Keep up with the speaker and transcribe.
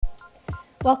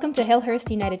Welcome to Hillhurst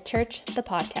United Church, the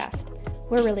podcast.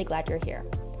 We're really glad you're here.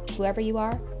 Whoever you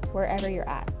are, wherever you're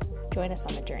at, join us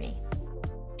on the journey.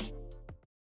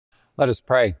 Let us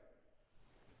pray.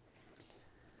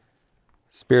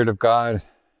 Spirit of God,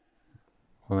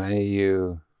 may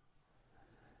you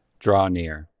draw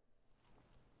near.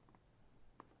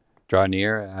 Draw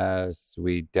near as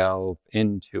we delve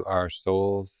into our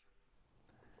souls.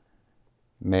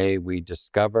 May we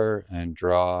discover and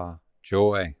draw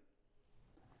joy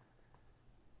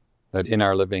that in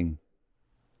our living,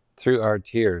 through our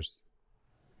tears,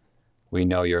 we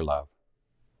know your love.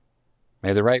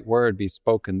 May the right word be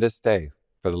spoken this day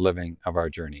for the living of our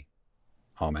journey.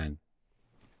 Amen.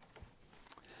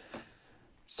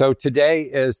 So today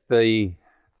is the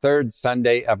third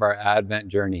Sunday of our Advent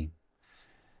journey,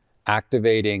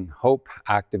 activating hope,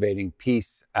 activating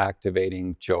peace,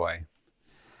 activating joy.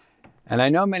 And I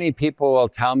know many people will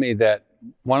tell me that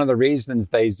one of the reasons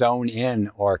they zone in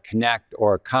or connect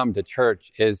or come to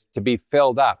church is to be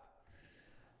filled up.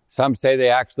 Some say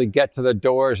they actually get to the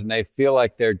doors and they feel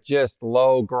like they're just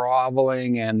low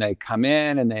groveling, and they come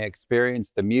in and they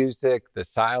experience the music, the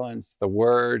silence, the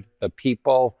word, the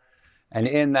people. And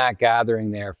in that gathering,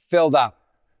 they're filled up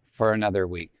for another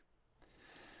week.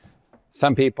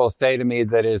 Some people say to me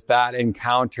that is that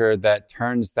encounter that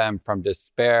turns them from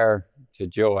despair to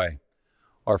joy,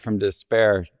 or from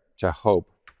despair to hope.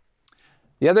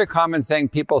 The other common thing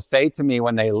people say to me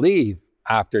when they leave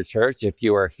after church, if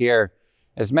you are here,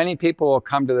 is many people will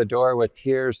come to the door with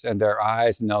tears in their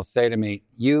eyes and they'll say to me,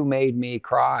 "You made me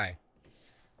cry."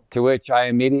 To which I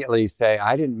immediately say,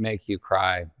 "I didn't make you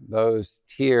cry. Those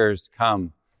tears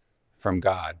come from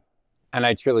God." And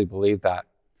I truly believe that.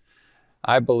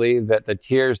 I believe that the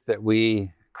tears that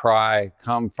we cry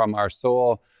come from our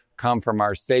soul, come from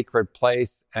our sacred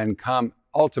place, and come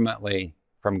ultimately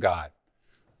from God.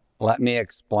 Let me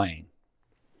explain.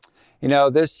 You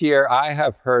know, this year I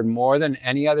have heard more than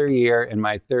any other year in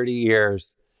my 30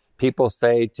 years, people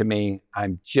say to me,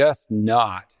 "I'm just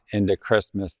not into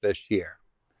Christmas this year.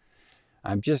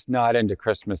 I'm just not into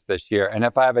Christmas this year." And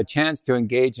if I have a chance to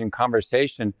engage in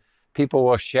conversation, people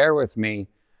will share with me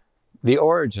the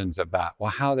origins of that,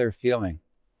 well, how they're feeling.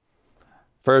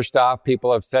 First off,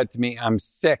 people have said to me, "I'm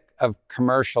sick of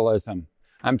commercialism.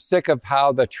 I'm sick of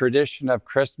how the tradition of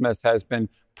Christmas has been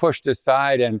pushed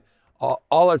aside, and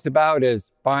all it's about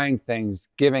is buying things,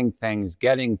 giving things,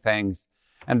 getting things.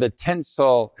 And the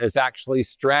tinsel is actually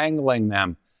strangling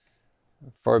them,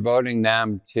 forbidding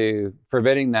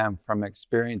them from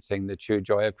experiencing the true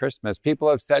joy of Christmas." People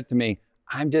have said to me,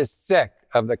 "I'm just sick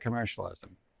of the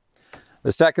commercialism."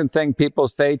 The second thing people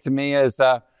say to me is,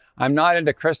 "I'm not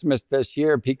into Christmas this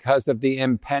year because of the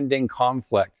impending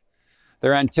conflict."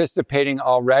 They're anticipating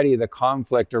already the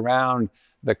conflict around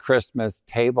the Christmas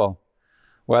table,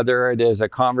 whether it is a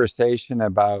conversation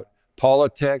about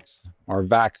politics or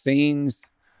vaccines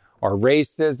or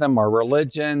racism or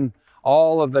religion,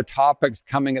 all of the topics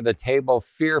coming at the table,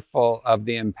 fearful of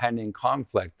the impending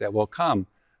conflict that will come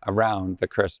around the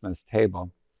Christmas table.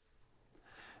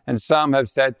 And some have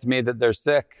said to me that they're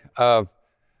sick of,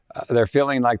 they're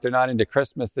feeling like they're not into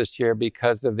Christmas this year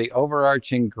because of the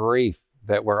overarching grief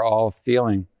that we're all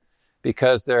feeling,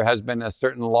 because there has been a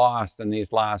certain loss in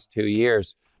these last 2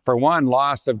 years. For one,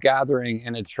 loss of gathering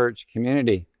in a church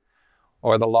community,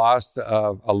 or the loss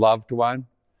of a loved one,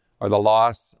 or the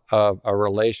loss of a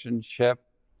relationship,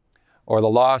 or the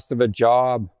loss of a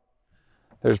job.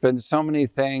 There's been so many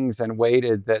things and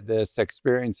weighted that this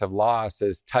experience of loss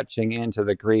is touching into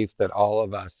the grief that all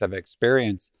of us have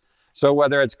experienced. So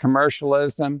whether it's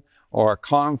commercialism or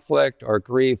conflict or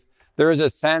grief, there is a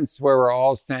sense where we're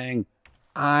all saying,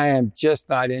 "I am just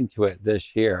not into it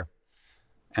this year."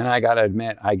 And I got to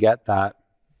admit, I get that.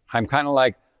 I'm kind of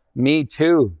like, me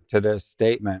too, to this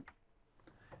statement.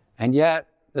 And yet,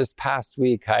 this past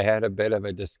week, I had a bit of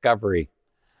a discovery,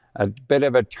 a bit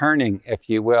of a turning, if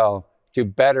you will, to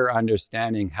better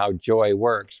understanding how joy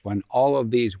works when all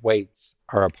of these weights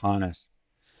are upon us.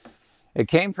 It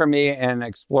came from me in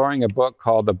exploring a book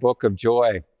called The Book of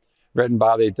Joy, written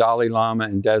by the Dalai Lama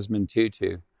and Desmond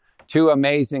Tutu, two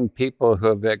amazing people who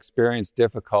have experienced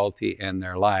difficulty in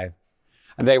their life.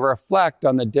 And they reflect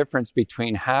on the difference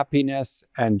between happiness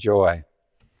and joy.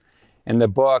 In the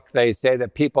book, they say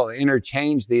that people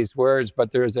interchange these words,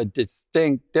 but there is a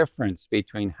distinct difference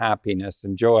between happiness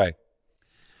and joy.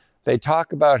 They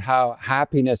talk about how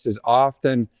happiness is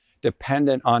often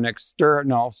dependent on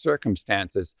external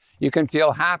circumstances. You can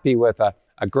feel happy with a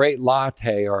great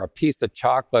latte or a piece of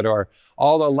chocolate or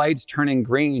all the lights turning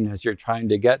green as you're trying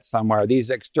to get somewhere. These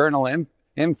external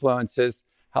influences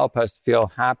help us feel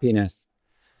happiness.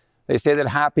 They say that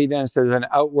happiness is an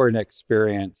outward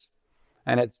experience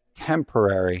and it's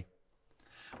temporary.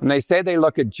 When they say they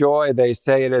look at joy, they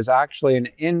say it is actually an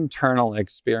internal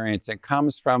experience. It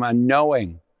comes from a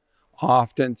knowing,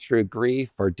 often through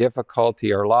grief or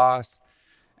difficulty or loss,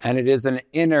 and it is an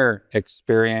inner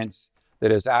experience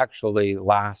that is actually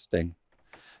lasting.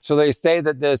 So they say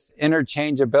that this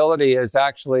interchangeability is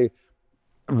actually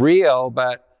real,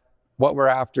 but what we're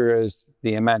after is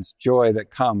the immense joy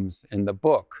that comes in the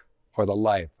book or the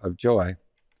life of joy.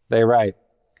 They write,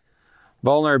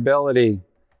 vulnerability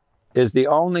is the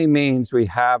only means we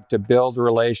have to build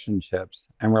relationships,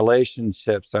 and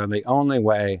relationships are the only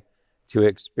way to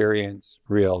experience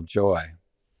real joy.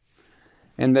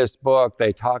 In this book,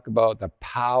 they talk about the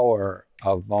power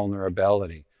of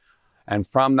vulnerability. And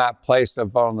from that place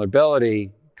of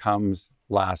vulnerability comes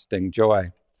lasting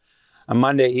joy. On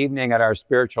Monday evening at our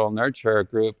spiritual nurture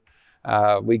group,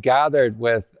 we gathered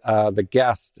with the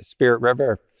guest, Spirit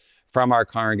River, from our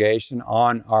congregation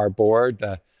on our board,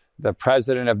 the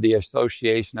president of the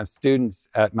Association of Students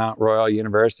at Mount Royal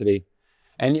University.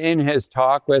 And in his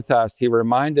talk with us, he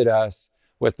reminded us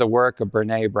with the work of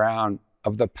Brené Brown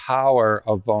of the power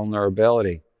of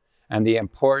vulnerability and the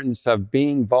importance of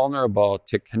being vulnerable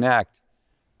to connect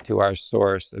to our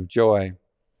source of joy.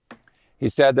 He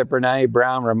said that Brené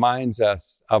Brown reminds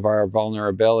us of our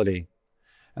vulnerability.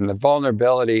 And the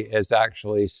vulnerability is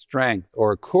actually strength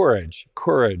or courage.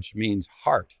 Courage means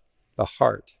heart, the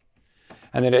heart.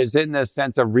 And it is in this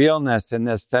sense of realness, in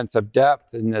this sense of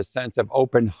depth, in this sense of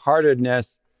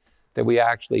open-heartedness that we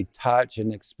actually touch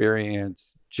and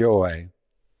experience joy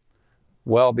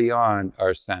well beyond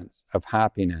our sense of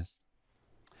happiness.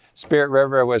 Spirit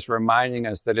River was reminding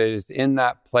us that it is in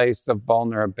that place of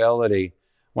vulnerability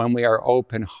when we are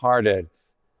open-hearted,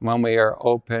 when we are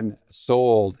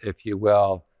open-souled, if you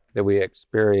will, that we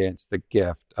experience the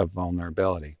gift of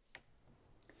vulnerability.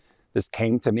 This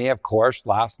came to me, of course,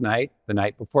 last night, the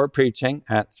night before preaching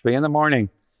at 3 a.m.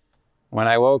 when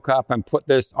I woke up and put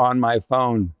this on my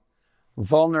phone.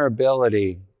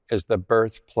 Vulnerability is the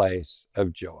birthplace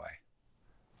of joy.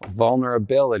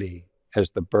 Vulnerability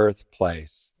is the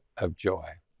birthplace of joy.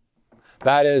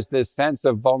 That is this sense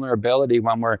of vulnerability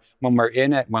when we're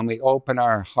in it, when we open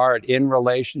our heart in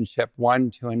relationship one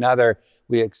to another,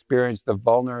 we experience the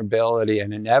vulnerability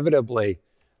and inevitably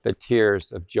the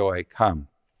tears of joy come.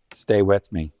 Stay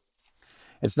with me.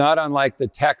 It's not unlike the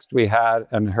text we had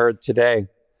and heard today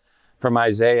from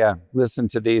Isaiah. Listen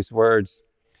to these words.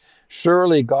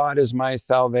 Surely God is my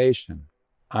salvation.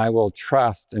 I will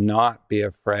trust and not be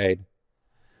afraid.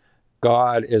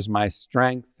 God is my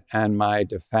strength and my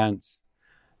defense.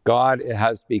 God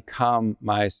has become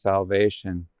my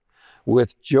salvation.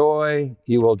 With joy,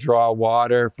 you will draw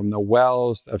water from the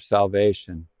wells of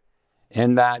salvation.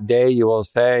 In that day, you will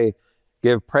say,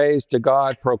 give praise to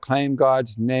God, proclaim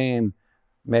God's name,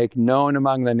 make known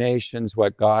among the nations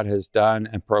what God has done,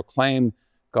 and proclaim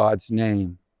God's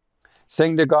name.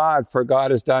 Sing to God, for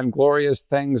God has done glorious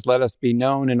things. Let us be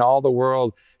known in all the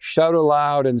world. Shout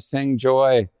aloud and sing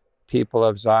joy, people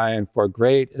of Zion, for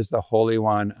great is the Holy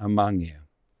One among you.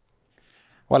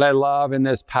 What I love in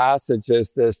this passage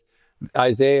is this,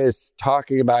 Isaiah is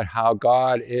talking about how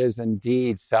God is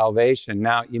indeed salvation.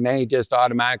 Now, you may just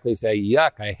automatically say,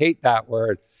 yuck, I hate that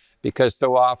word, because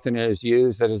so often it is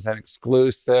used as an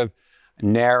exclusive,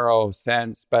 narrow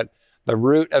sense. But the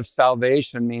root of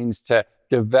salvation means to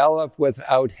develop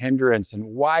without hindrance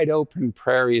in wide open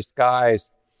prairie skies.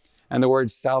 And the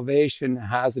word salvation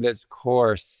has at its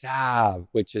core salve,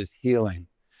 which is healing.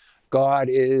 God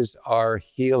is our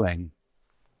healing.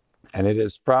 And it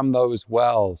is from those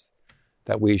wells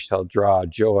that we shall draw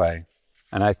joy.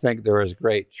 And I think there is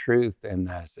great truth in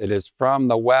this. It is from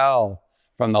the well,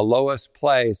 from the lowest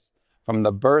place, from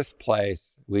the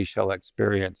birthplace, we shall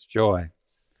experience joy.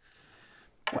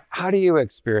 How do you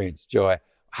experience joy?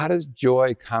 How does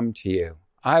joy come to you?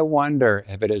 I wonder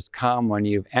if it has come when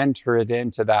you've entered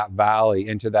into that valley,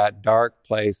 into that dark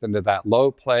place, into that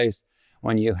low place,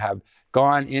 when you have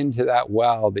gone into that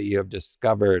well that you have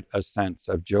discovered a sense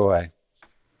of joy.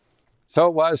 So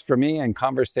it was for me in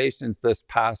conversations this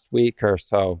past week or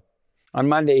so. On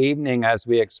Monday evening, as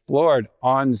we explored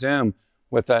on Zoom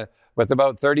with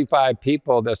about 35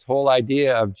 people, this whole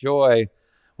idea of joy,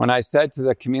 when I said to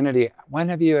the community, when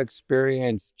have you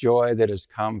experienced joy that has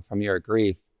come from your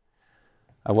grief?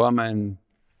 A woman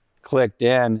clicked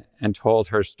in and told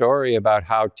her story about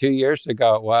how 2 years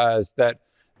ago it was that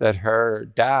her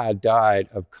dad died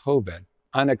of COVID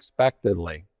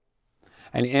unexpectedly.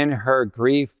 And in her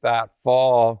grief that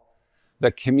fall,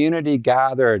 the community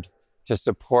gathered to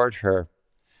support her.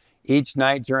 Each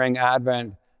night during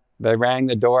Advent, They rang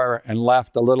the door and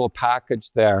left a little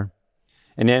package there.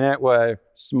 And in it were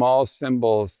small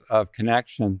symbols of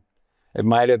connection. It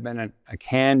might have been a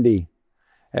candy.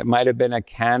 It might have been a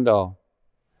candle.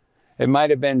 It might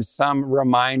have been some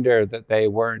reminder that they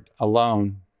weren't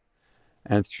alone.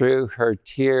 And through her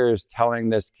tears telling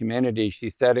this community,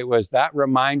 she said it was that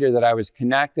reminder that I was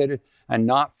connected and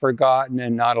not forgotten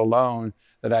and not alone,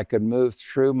 that I could move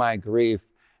through my grief.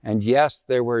 And yes,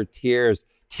 there were tears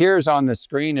on the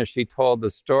screen as she told the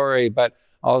story, but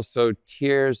also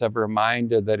tears of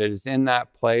reminder that it is in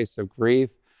that place of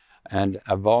grief and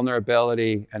a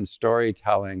vulnerability and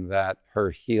storytelling that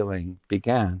her healing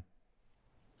began.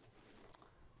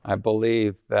 I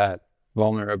believe that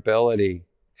vulnerability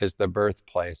is the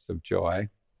birthplace of joy.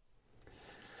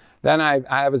 Then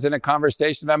I was in a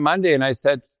conversation on Monday and I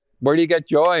said, where do you get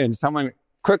joy? And someone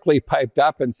quickly piped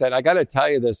up and said, I got to tell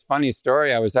you this funny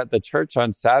story. I was at the church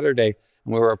on Saturday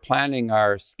and we were planning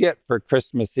our skit for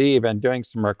Christmas Eve and doing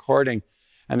some recording.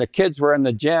 And the kids were in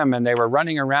the gym and they were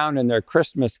running around in their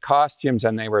Christmas costumes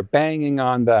and they were banging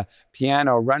on the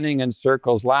piano, running in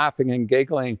circles, laughing and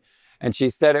giggling. And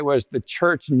she said it was the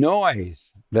church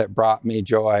noise that brought me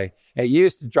joy. It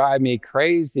used to drive me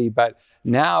crazy, but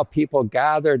now people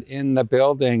gathered in the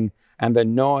building and the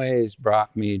noise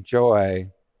brought me joy.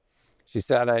 She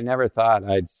said, I never thought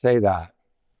I'd say that.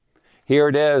 Here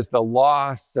it is, the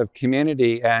loss of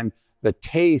community and the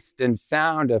taste and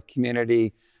sound of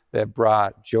community that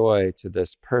brought joy to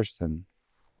this person.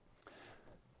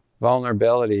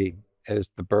 Vulnerability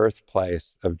is the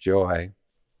birthplace of joy.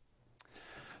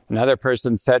 Another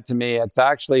person said to me, it's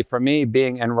actually for me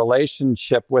being in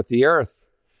relationship with the earth.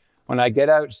 When I get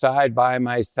outside by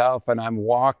myself and I'm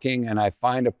walking and I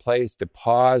find a place to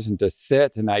pause and to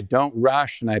sit and I don't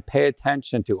rush and I pay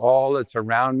attention to all that's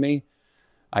around me,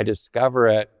 I discover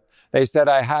it. They said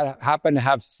I happened to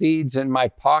have seeds in my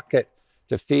pocket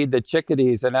to feed the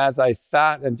chickadees. And as I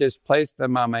sat and just placed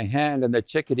them on my hand and the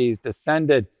chickadees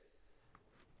descended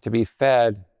to be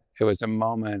fed, it was a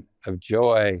moment of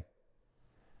joy.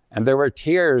 And there were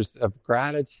tears of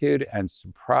gratitude and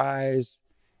surprise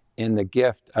in the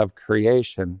gift of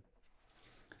creation.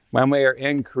 When we are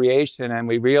in creation and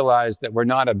we realize that we're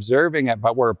not observing it,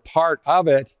 but we're part of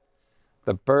it,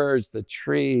 the birds, the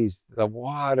trees, the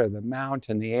water, the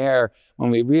mountain, the air,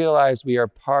 when we realize we are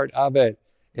part of it,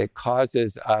 it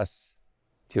causes us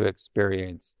to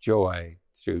experience joy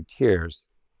through tears.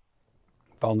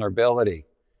 Vulnerability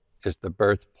is the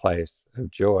birthplace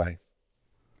of joy.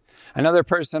 Another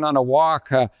person on a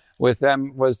walk with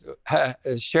them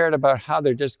shared about how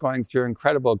they're just going through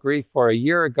incredible grief. For a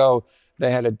year ago,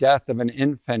 they had a death of an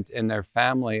infant in their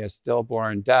family, a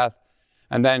stillborn death.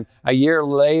 And then a year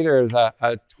later,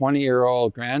 a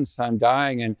 20-year-old grandson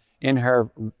dying. And in her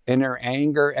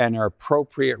anger and her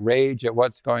appropriate rage at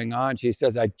what's going on, she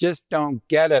says, I just don't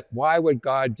get it. Why would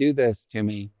God do this to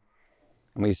me?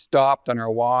 And we stopped on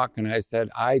our walk and I said,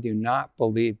 I do not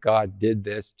believe God did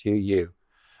this to you.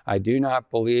 I do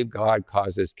not believe God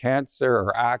causes cancer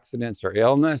or accidents or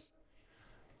illness.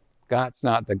 God's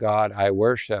not the God I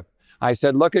worship. I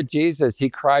said, look at Jesus. He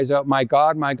cries out, my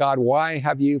God, why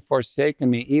have you forsaken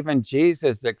me? Even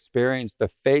Jesus experienced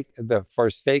the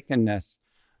forsakenness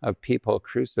of people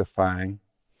crucifying.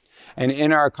 And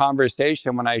in our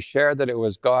conversation, when I shared that it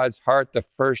was God's heart the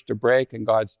first to break and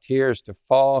God's tears to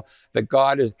fall, that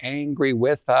God is angry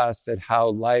with us at how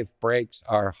life breaks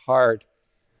our heart,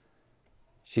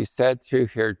 she said through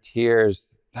her tears,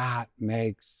 that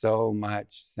makes so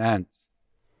much sense.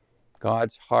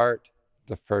 God's heart,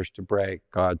 the first to break.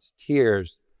 God's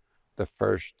tears, the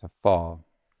first to fall.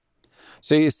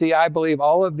 So you see, I believe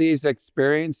all of these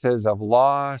experiences of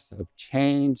loss, of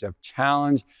change, of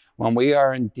challenge, when we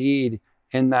are indeed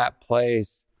in that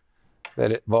place,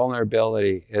 that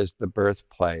vulnerability is the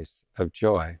birthplace of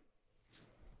joy.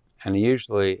 And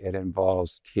usually it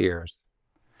involves tears.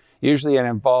 Usually it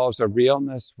involves a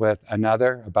realness with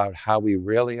another about how we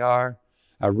really are,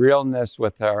 a realness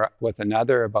with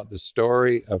another about the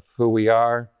story of who we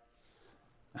are.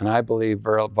 And I believe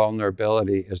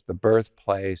vulnerability is the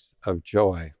birthplace of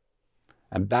joy.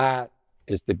 And that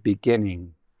is the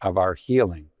beginning of our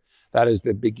healing. That is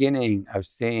the beginning of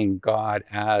seeing God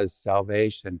as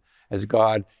salvation, as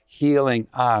God healing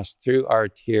us through our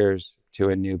tears to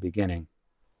a new beginning.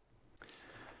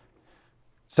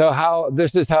 So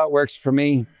this is how it works for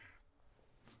me,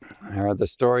 or the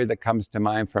story that comes to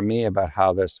mind for me about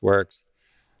how this works.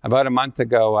 About a month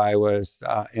ago, I was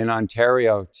in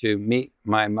Ontario to meet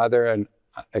my mother and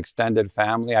extended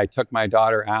family. I took my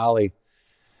daughter, Allie,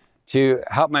 to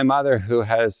help my mother, who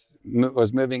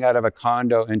was moving out of a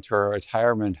condo into a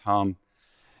retirement home.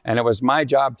 And it was my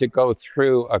job to go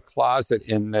through a closet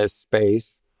in this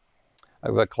space.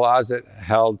 The closet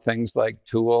held things like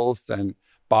tools and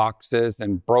boxes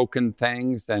and broken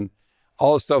things, and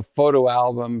also photo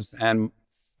albums and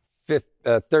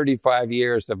 35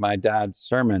 years of my dad's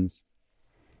sermons.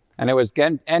 And it was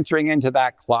entering into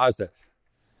that closet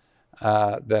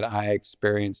that I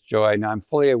experienced joy. Now, I'm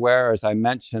fully aware, as I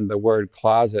mentioned the word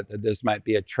closet, that this might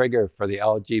be a trigger for the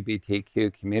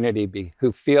LGBTQ community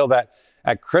who feel that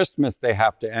at Christmas they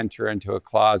have to enter into a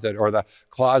closet, or the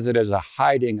closet is a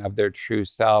hiding of their true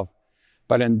self.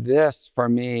 But in this, for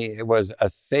me, it was a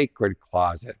sacred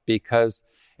closet, because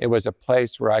it was a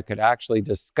place where I could actually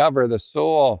discover the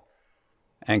soul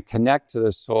and connect to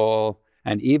the soul,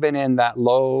 and even in that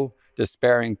low,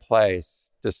 despairing place,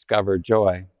 discover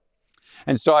joy.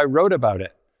 And so I wrote about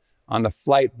it on the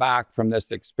flight back from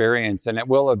this experience, and it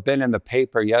will have been in the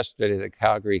paper yesterday, the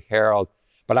Calgary Herald.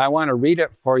 But I want to read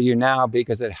it for you now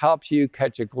because it helps you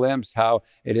catch a glimpse how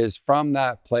it is from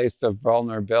that place of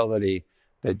vulnerability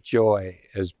that joy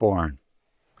is born.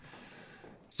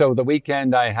 So the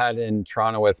weekend I had in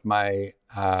Toronto with my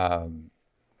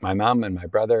mom and my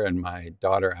brother and my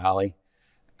daughter, Allie,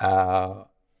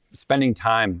 spending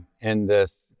time in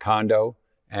this condo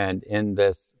and in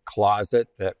this closet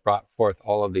that brought forth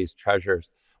all of these treasures.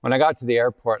 When I got to the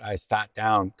airport, I sat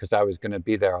down because I was going to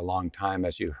be there a long time,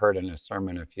 as you heard in a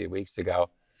sermon a few weeks ago.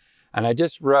 And I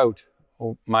just wrote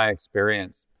my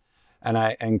experience. And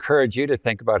I encourage you to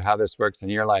think about how this works in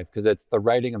your life, because it's the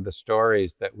writing of the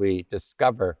stories that we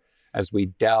discover as we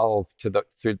delve to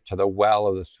the well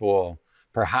of the soul,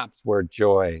 perhaps where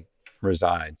joy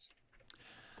resides.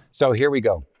 So here we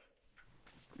go.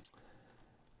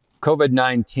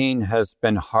 COVID-19 has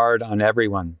been hard on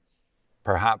everyone,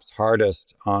 perhaps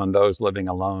hardest on those living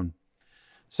alone.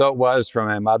 So it was for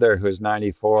my mother, who is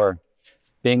 94.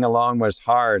 Being alone was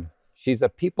hard. She's a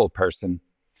people person.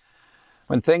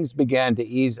 When things began to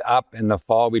ease up in the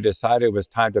fall, we decided it was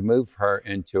time to move her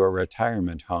into a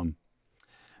retirement home.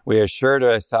 We assured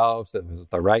ourselves it was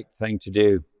the right thing to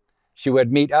do. She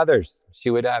would meet others. She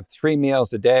would have 3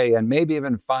 meals a day and maybe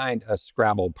even find a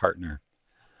Scrabble partner.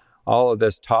 All of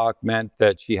this talk meant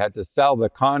that she had to sell the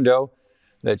condo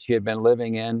that she had been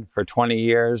living in for 20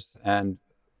 years and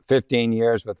 15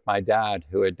 years with my dad,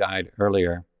 who had died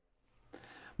earlier.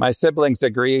 My siblings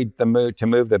agreed to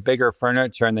move the bigger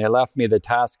furniture, and they left me the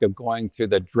task of going through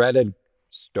the dreaded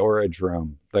storage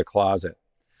room, the closet.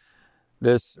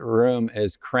 This room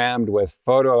is crammed with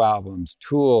photo albums,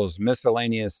 tools,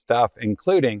 miscellaneous stuff,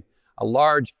 including a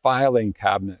large filing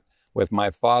cabinet with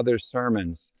my father's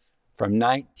sermons from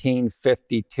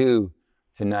 1952 to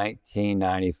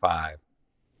 1995.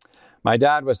 My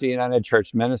dad was a United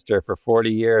Church minister for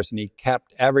 40 years, and he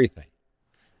kept everything.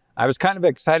 I was kind of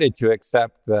excited to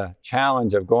accept the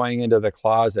challenge of going into the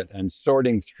closet and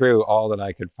sorting through all that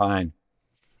I could find.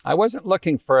 I wasn't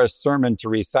looking for a sermon to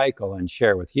recycle and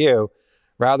share with you.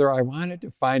 Rather, I wanted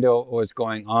to find out what was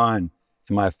going on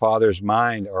in my father's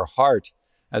mind or heart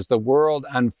as the world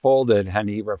unfolded and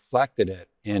he reflected it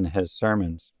in his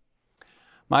sermons.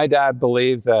 My dad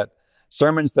believed that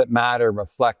sermons that matter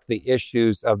reflect the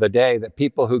issues of the day, that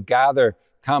people who gather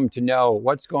come to know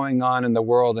what's going on in the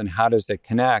world and how does it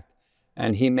connect.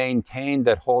 And he maintained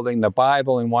that holding the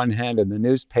Bible in one hand and the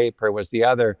newspaper was the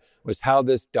other, was how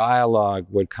this dialogue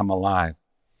would come alive.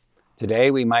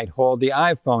 Today, we might hold the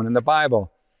iPhone and the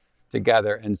Bible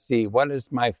together and see, what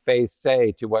does my faith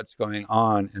say to what's going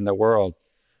on in the world?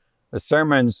 The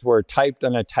sermons were typed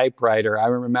on a typewriter. I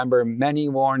remember many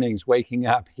mornings waking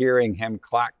up, hearing him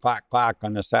clack, clack, clack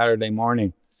on a Saturday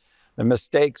morning. The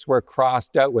mistakes were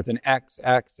crossed out with an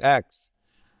XXX.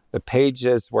 The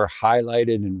pages were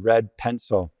highlighted in red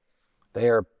pencil. They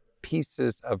are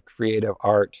pieces of creative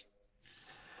art.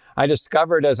 I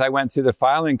discovered as I went through the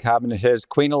filing cabinet his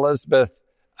Queen Elizabeth,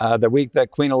 the week that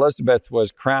Queen Elizabeth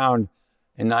was crowned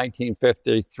in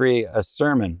 1953, a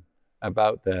sermon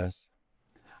about this.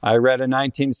 I read a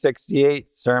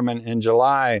 1968 sermon in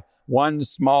July, One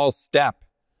Small Step,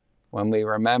 when we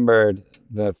remembered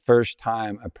the first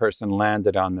time a person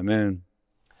landed on the moon.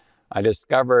 I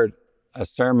discovered a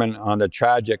sermon on the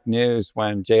tragic news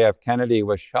when J.F. Kennedy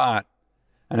was shot.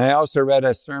 And I also read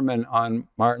a sermon on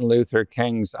Martin Luther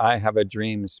King's I Have a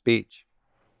Dream speech.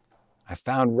 I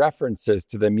found references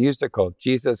to the musical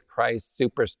Jesus Christ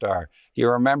Superstar. Do you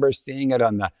remember seeing it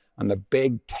on the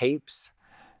big tapes?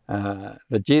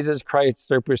 The Jesus Christ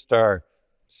Superstar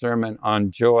sermon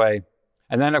on joy.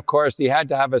 And then, of course, he had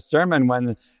to have a sermon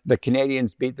when the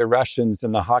Canadians beat the Russians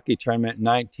in the hockey tournament in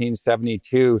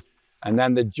 1972. And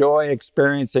then the joy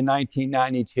experience in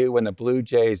 1992 when the Blue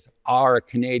Jays, our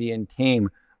Canadian team,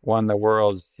 won the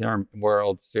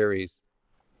World Series.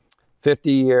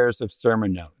 50 years of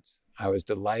sermon notes. I was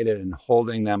delighted in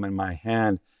holding them in my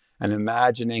hand and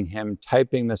imagining him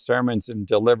typing the sermons and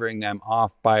delivering them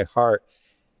off by heart.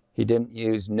 He didn't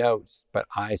use notes, but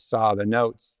I saw the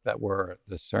notes that were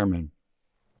the sermon.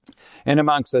 In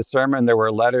amongst the sermon, there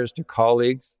were letters to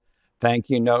colleagues, thank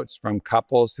you notes from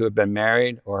couples who had been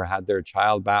married or had their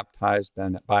child baptized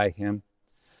by him.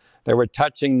 There were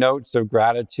touching notes of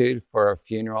gratitude for a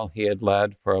funeral he had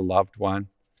led for a loved one.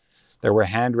 There were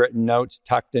handwritten notes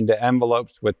tucked into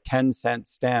envelopes with 10-cent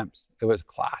stamps. It was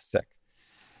classic.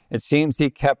 It seems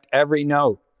he kept every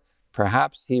note.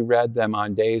 Perhaps he read them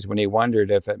on days when he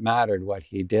wondered if it mattered what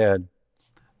he did.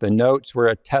 The notes were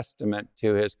a testament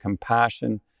to his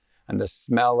compassion, and the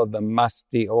smell of the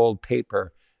musty old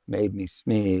paper made me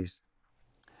sneeze.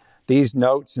 These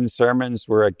notes and sermons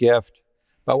were a gift,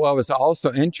 but what was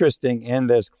also interesting in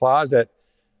this closet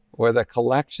were the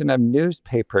collection of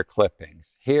newspaper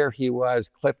clippings. Here he was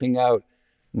clipping out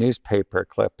newspaper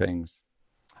clippings.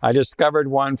 I discovered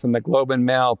one from the Globe and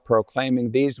Mail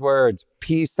proclaiming these words,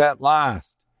 "Peace at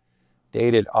last,"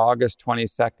 dated August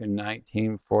 22nd,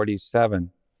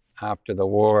 1947, after the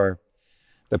war.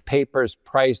 The paper's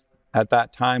price at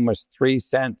that time was 3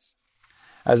 cents.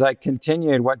 As I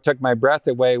continued, what took my breath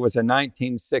away was a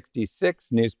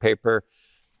 1966 newspaper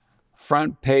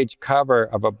front page cover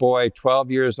of a boy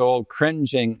 12 years old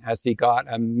cringing as he got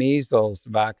a measles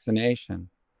vaccination.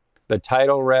 The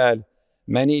title read,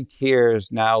 "Many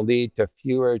tears now lead to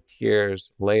fewer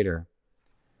tears later."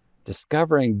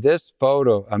 Discovering this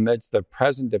photo amidst the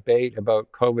present debate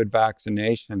about COVID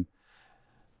vaccination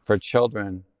for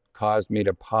children caused me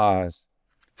to pause.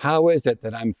 How is it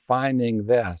that I'm finding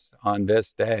this on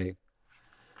this day?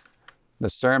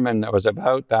 The sermon that was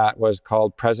about that was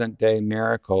called Present Day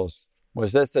Miracles.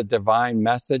 Was this a divine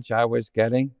message I was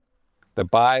getting? The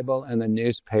Bible and the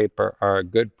newspaper are a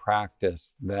good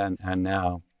practice then and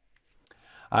now.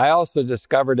 I also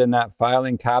discovered in that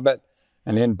filing cabinet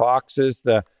and in boxes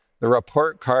the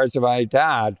report cards of my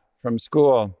dad from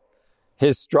school.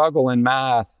 His struggle in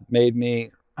math made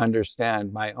me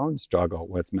understand my own struggle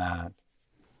with math.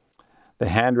 The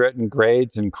handwritten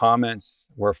grades and comments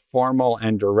were formal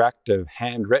and directive,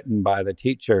 handwritten by the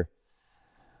teacher.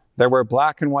 There were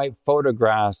black and white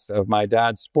photographs of my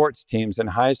dad's sports teams in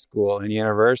high school and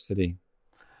university.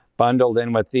 Bundled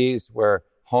in with these were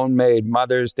homemade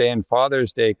Mother's Day and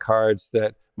Father's Day cards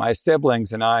that my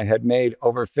siblings and I had made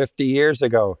over 50 years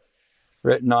ago,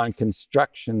 written on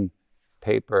construction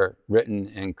paper, written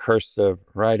in cursive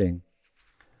writing.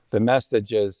 The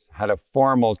messages had a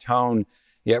formal tone,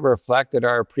 yet reflected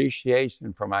our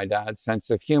appreciation for my dad's sense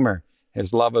of humor,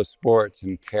 his love of sports,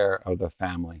 and care of the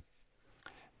family.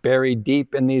 Buried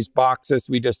deep in these boxes,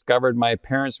 we discovered my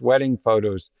parents' wedding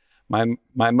photos, my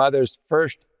mother's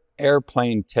first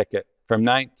airplane ticket from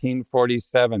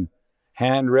 1947,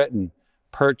 handwritten,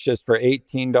 purchased for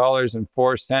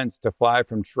 $18.04 to fly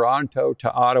from Toronto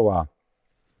to Ottawa.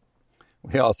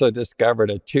 We also discovered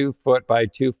a 2-foot by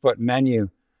 2-foot menu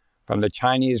from the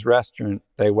Chinese restaurant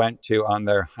they went to on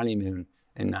their honeymoon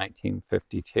in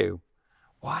 1952.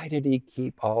 Why did he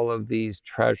keep all of these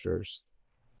treasures?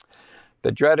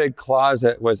 The dreaded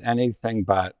closet was anything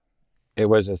but. It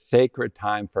was a sacred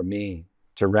time for me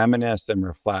to reminisce and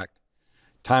reflect,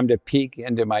 time to peek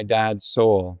into my dad's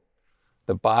soul,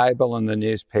 the Bible and the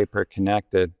newspaper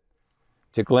connected.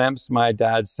 To glimpse my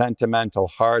dad's sentimental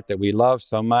heart that we love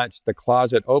so much, the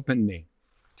closet opened me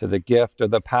to the gift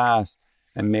of the past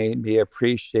and made me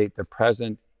appreciate the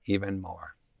present even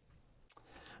more.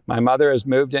 My mother has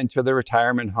moved into the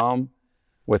retirement home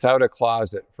without a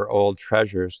closet for old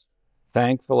treasures.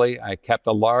 Thankfully, I kept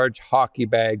a large hockey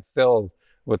bag filled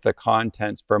with the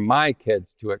contents for my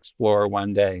kids to explore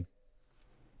one day.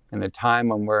 In a time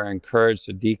when we're encouraged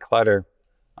to declutter,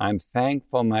 I'm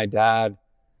thankful my dad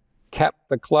kept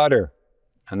the clutter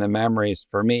and the memories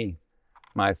for me,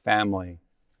 my family,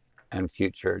 and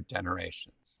future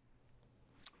generations.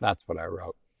 That's what I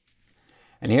wrote.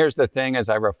 And here's the thing as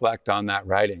I reflect on that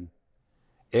writing.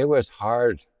 It was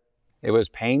hard. It was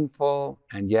painful,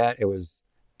 and yet it was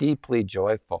deeply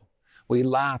joyful. We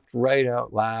laughed right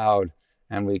out loud,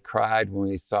 and we cried when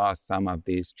we saw some of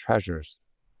these treasures.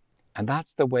 And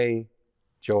that's the way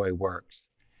joy works.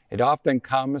 It often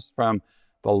comes from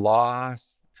the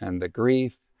loss and the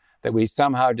grief that we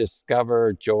somehow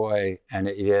discover joy, and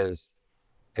it is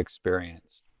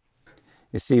experienced.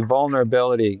 You see,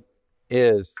 vulnerability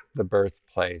is the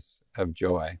birthplace of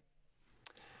joy.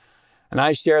 And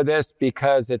I share this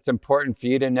because it's important for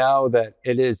you to know that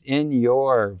it is in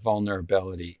your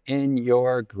vulnerability, in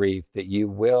your grief, that you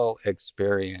will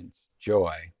experience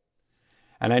joy.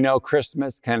 And I know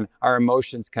our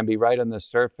emotions can be right on the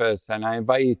surface, and I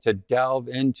invite you to delve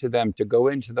into them, to go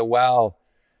into the well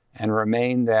and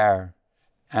remain there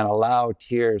and allow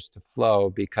tears to flow,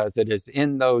 because it is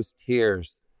in those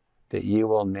tears that you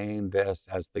will name this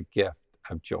as the gift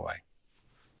of joy.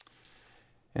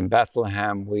 In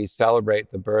Bethlehem, we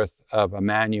celebrate the birth of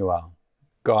Emmanuel,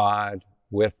 God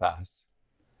with us.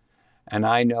 And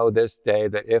I know this day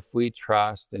that if we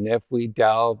trust, and if we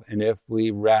delve, and if we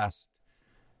rest,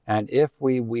 and if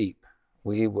we weep,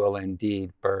 we will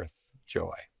indeed birth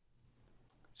joy.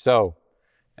 So,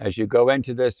 as you go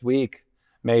into this week,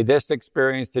 may this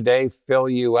experience today fill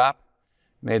you up.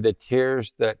 May the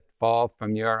tears that fall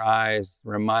from your eyes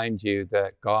remind you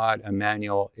that God,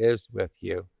 Emmanuel, is with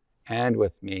you and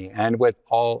with me and with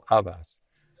all of us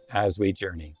as we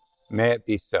journey. May it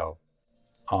be so.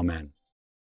 Amen.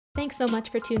 Thanks so much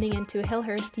for tuning into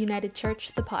Hillhurst United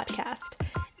Church, the podcast.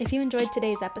 If you enjoyed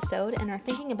today's episode and are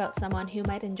thinking about someone who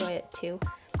might enjoy it too,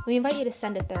 we invite you to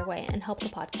send it their way and help the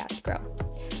podcast grow.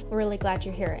 We're really glad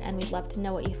you're here, and we'd love to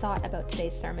know what you thought about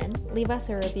today's sermon. Leave us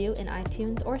a review in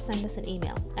iTunes or send us an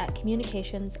email at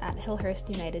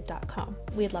communications@hillhurstunited.com.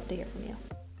 We'd love to hear from you.